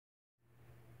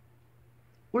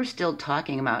We're still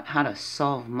talking about how to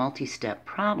solve multi-step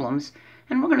problems,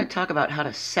 and we're going to talk about how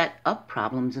to set up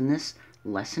problems in this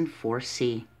Lesson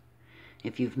 4C.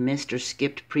 If you've missed or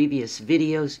skipped previous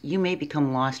videos, you may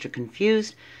become lost or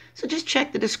confused, so just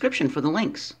check the description for the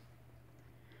links.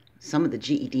 Some of the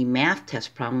GED math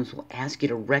test problems will ask you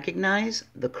to recognize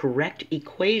the correct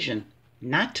equation,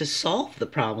 not to solve the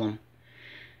problem.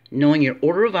 Knowing your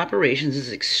order of operations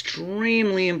is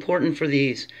extremely important for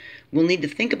these. We'll need to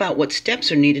think about what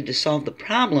steps are needed to solve the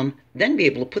problem, then be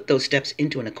able to put those steps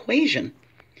into an equation.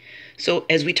 So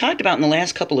as we talked about in the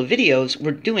last couple of videos,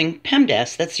 we're doing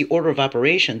PEMDAS, that's the order of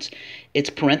operations. It's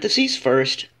parentheses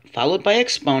first, followed by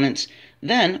exponents,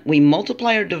 then we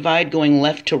multiply or divide going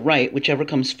left to right, whichever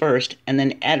comes first, and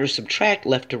then add or subtract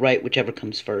left to right, whichever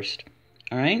comes first.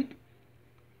 All right?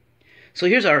 So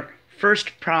here's our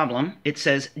first problem. It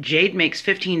says Jade makes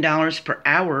 $15 per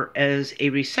hour as a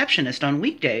receptionist on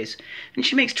weekdays, and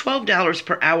she makes $12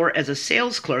 per hour as a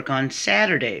sales clerk on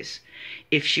Saturdays.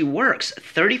 If she works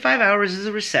 35 hours as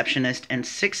a receptionist and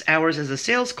 6 hours as a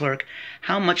sales clerk,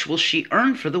 how much will she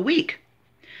earn for the week?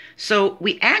 So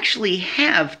we actually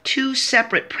have two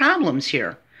separate problems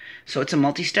here. So it's a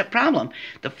multi-step problem.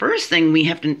 The first thing we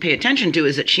have to pay attention to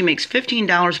is that she makes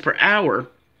 $15 per hour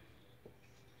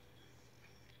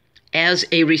as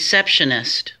a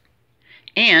receptionist,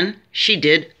 and she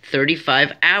did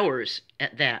 35 hours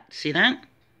at that. See that?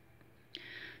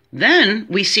 Then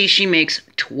we see she makes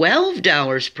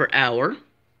 $12 per hour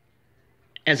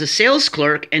as a sales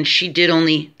clerk, and she did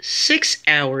only 6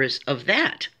 hours of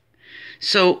that.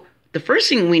 So the first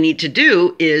thing we need to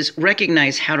do is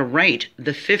recognize how to write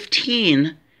the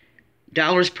 $15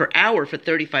 per hour for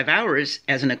 35 hours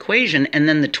as an equation, and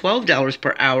then the $12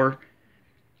 per hour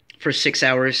for 6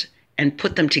 hours, and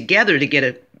put them together to get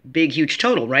a big, huge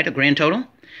total, right? A grand total.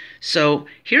 So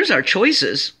here's our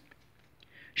choices.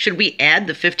 Should we add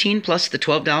the 15 plus the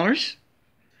 $12?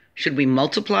 Should we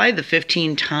multiply the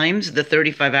 15 times the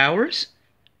 35 hours?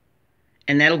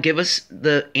 And that'll give us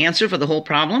the answer for the whole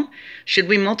problem. Should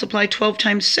we multiply 12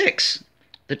 times 6?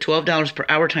 The $12 per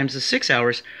hour times the 6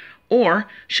 hours. Or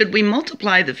should we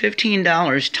multiply the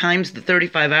 $15 times the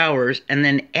 35 hours and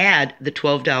then add the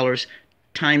 $12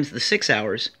 times the 6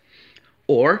 hours?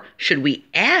 Or should we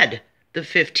add the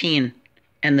 15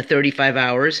 and the 35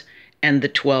 hours and the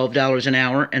 $12 an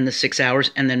hour and the 6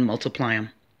 hours and then multiply them?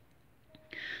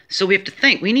 So we have to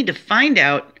think. We need to find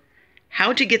out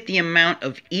how to get the amount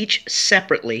of each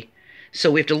separately.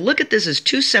 So we have to look at this as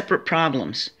two separate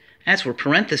problems. That's where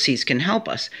parentheses can help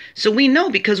us. So we know,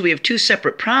 because we have two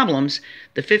separate problems,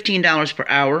 the $15 per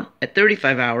hour at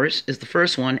 35 hours is the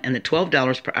first one, and the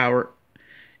 $12 per hour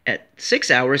at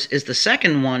 6 hours is the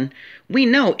second one. We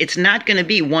know it's not going to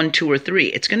be 1, 2, or 3.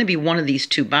 It's going to be one of these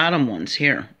two bottom ones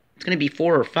here. It's going to be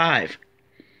 4 or 5.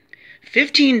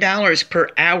 $15 per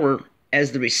hour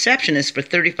as the receptionist for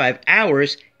 35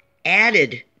 hours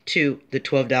added to the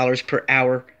 $12 per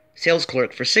hour sales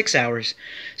clerk for 6 hours.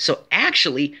 So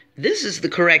actually, this is the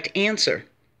correct answer.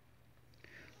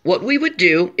 What we would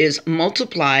do is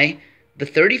multiply the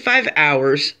 35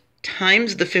 hours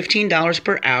times the $15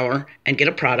 per hour and get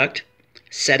a product,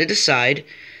 set it aside,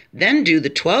 then do the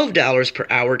 $12 per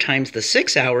hour times the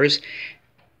 6 hours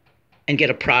and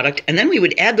get a product, and then we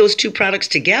would add those two products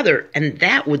together, and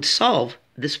that would solve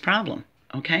this problem,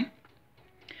 okay?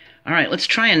 All right, let's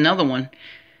try another one.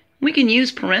 We can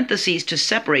use parentheses to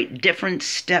separate different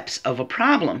steps of a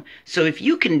problem. So if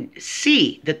you can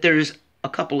see that there's a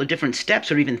couple of different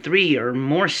steps, or even 3 or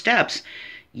more steps,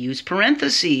 use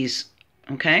parentheses.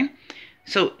 Okay,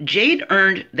 so Jade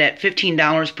earned that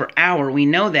 $15 per hour, we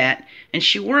know that, and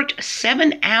she worked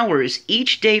 7 hours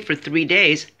each day for 3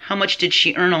 days. How much did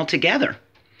she earn altogether?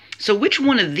 So which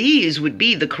one of these would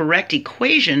be the correct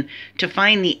equation to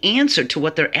find the answer to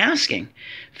what they're asking?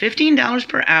 $15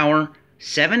 per hour,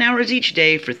 7 hours each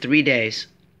day for 3 days.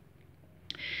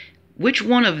 Which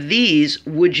one of these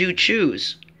would you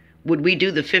choose? Would we do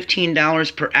the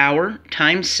 $15 per hour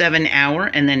times 7 hour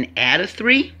and then add a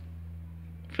 3?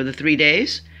 For the 3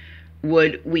 days?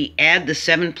 Would we add the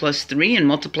 7 plus 3 and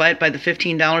multiply it by the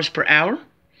 $15 per hour?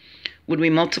 Would we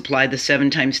multiply the 7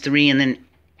 times 3 and then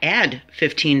add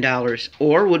 $15?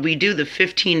 Or would we do the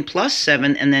 15 plus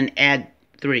 7 and then add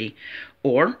 3?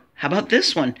 Or how about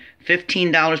this one?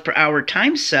 $15 per hour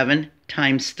times 7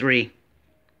 times 3.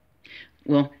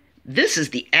 Well, this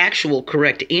is the actual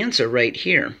correct answer right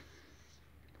here.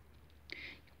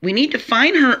 We need to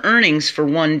find her earnings for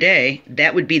 1 day.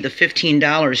 That would be the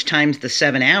 $15 times the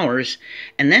 7 hours,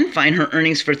 and then find her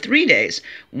earnings for 3 days.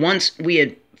 Once we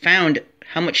had found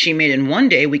how much she made in 1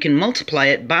 day, we can multiply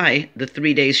it by the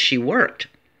 3 days she worked.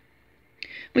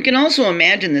 We can also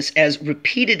imagine this as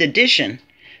repeated addition.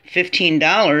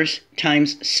 $15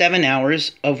 times 7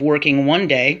 hours of working one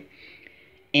day,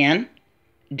 and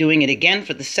doing it again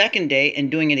for the second day,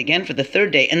 and doing it again for the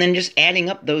third day, and then just adding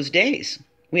up those days.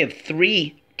 We have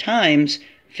 3 times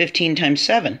 15 times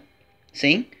 7.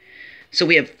 See? So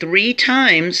we have 3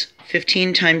 times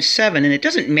 15 times 7, and it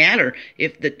doesn't matter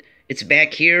if it's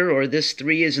back here or this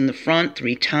 3 is in the front.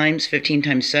 3 times 15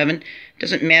 times 7. It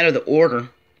doesn't matter the order,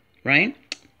 right?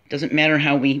 It doesn't matter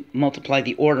how we multiply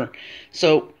the order.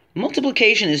 So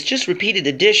multiplication is just repeated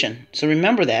addition. So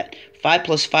remember that. 5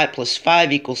 plus 5 plus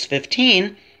 5 equals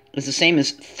 15 is the same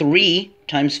as 3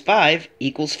 times 5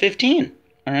 equals 15.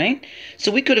 All right?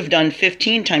 So we could have done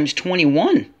 15 times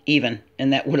 21 even,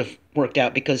 and that would have worked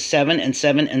out because 7 and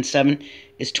 7 and 7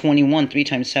 is 21. 3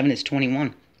 times 7 is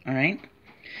 21. All right?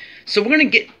 So we're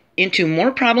going to get into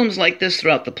more problems like this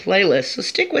throughout the playlist, so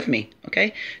stick with me,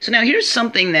 okay? So now here's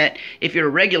something that if you're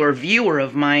a regular viewer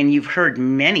of mine, you've heard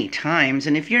many times,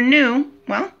 and if you're new,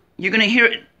 well, you're going to hear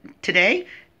it today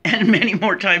and many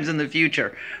more times in the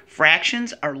future.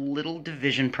 Fractions are little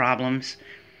division problems.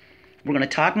 We're going to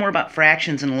talk more about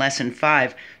fractions in Lesson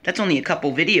 5. That's only a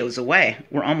couple videos away.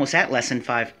 We're almost at Lesson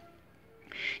 5.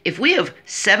 If we have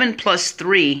 7 plus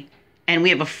 3, and we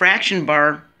have a fraction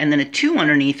bar and then a 2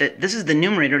 underneath it, this is the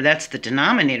numerator, that's the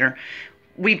denominator,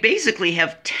 we basically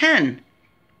have 10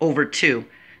 over 2.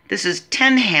 This is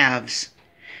 10 halves.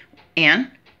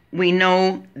 And we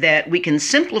know that we can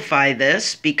simplify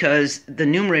this because the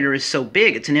numerator is so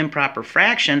big, it's an improper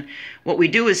fraction. What we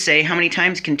do is say, how many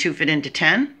times can 2 fit into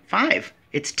 10? 5.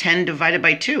 It's 10 divided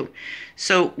by 2.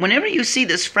 So whenever you see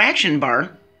this fraction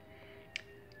bar,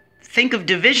 think of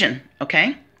division,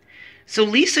 okay? So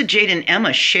Lisa, Jade, and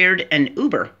Emma shared an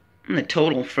Uber, and the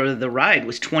total for the ride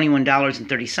was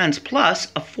 $21.30 plus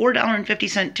a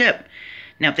 $4.50 tip.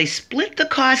 Now, if they split the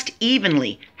cost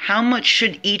evenly, how much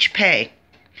should each pay?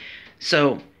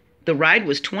 So the ride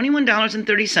was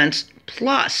 $21.30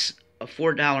 plus a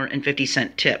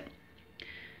 $4.50 tip.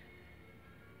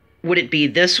 Would it be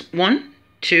this 1,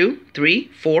 2,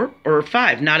 3, 4, or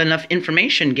 5? Not enough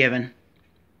information given.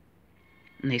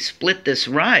 And they split this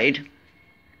ride.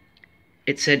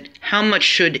 It said, how much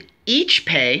should each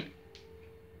pay?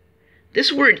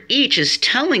 This word each is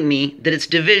telling me that it's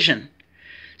division.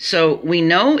 So we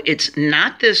know it's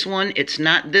not this one, it's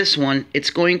not this one.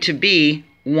 It's going to be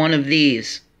one of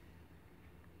these.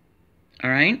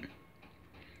 All right?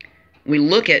 We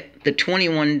look at the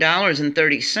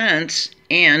 $21.30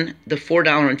 and the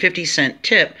 $4.50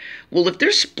 tip. Well, if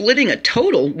they're splitting a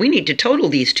total, we need to total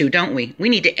these two, don't we? We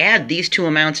need to add these two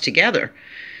amounts together.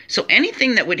 So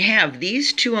anything that would have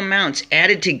these two amounts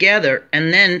added together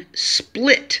and then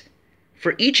split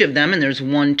for each of them, and there's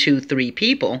 1, 2, 3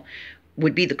 people,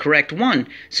 would be the correct one.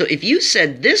 So if you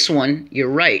said this one, you're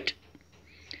right.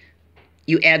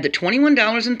 You add the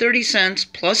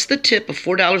 $21.30 plus the tip of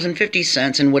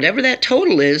 $4.50, and whatever that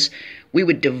total is, we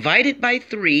would divide it by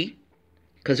 3,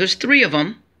 because there's 3 of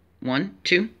them. 1,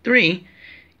 2, 3.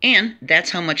 And that's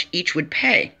how much each would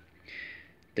pay.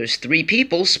 There's 3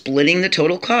 people splitting the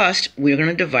total cost. We're going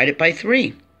to divide it by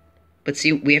 3. But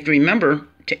see, we have to remember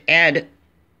to add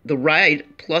the ride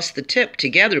plus the tip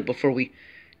together before we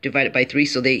divide it by 3,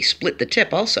 so they split the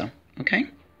tip also, okay?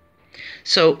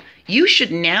 So you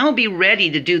should now be ready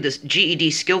to do this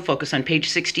GED skill focus on page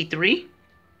 63,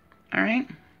 all right?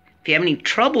 If you have any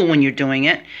trouble when you're doing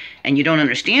it and you don't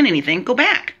understand anything, go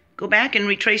back. Go back and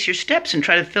retrace your steps and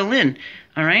try to fill in,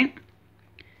 all right?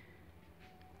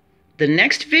 The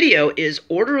next video is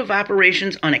order of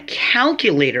operations on a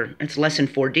calculator. It's lesson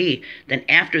 4D. Then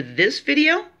after this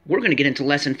video, we're going to get into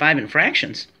lesson 5 in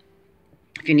fractions.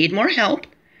 If you need more help,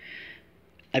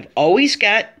 I've always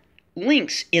got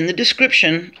links in the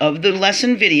description of the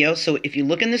lesson video. So if you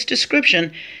look in this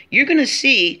description, you're going to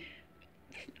see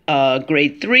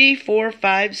grade 3, 4,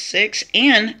 5, 6,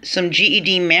 and some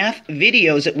GED math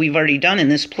videos that we've already done in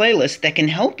this playlist that can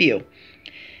help you.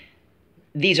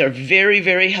 These are very,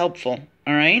 very helpful,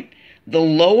 all right? The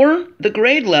lower the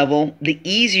grade level, the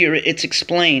easier it's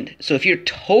explained. So if you're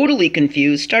totally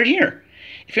confused, start here.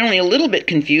 If you're only a little bit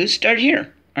confused, start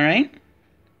here, all right?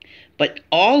 But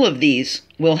all of these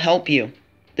will help you.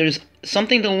 There's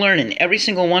something to learn in every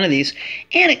single one of these,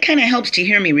 and it kind of helps to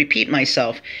hear me repeat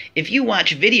myself. If you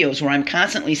watch videos where I'm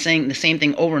constantly saying the same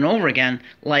thing over and over again,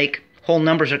 like whole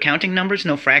numbers or counting numbers,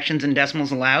 no fractions and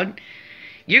decimals allowed,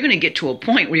 you're going to get to a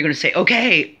point where you're going to say,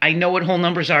 okay, I know what whole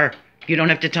numbers are. You don't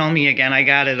have to tell me again. I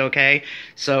got it, okay?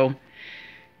 So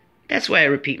that's why I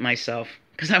repeat myself,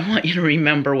 because I want you to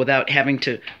remember without having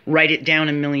to write it down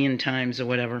a million times or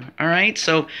whatever. All right,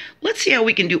 so let's see how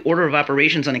we can do order of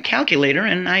operations on a calculator,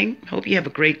 and I hope you have a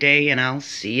great day, and I'll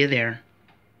see you there.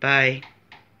 Bye.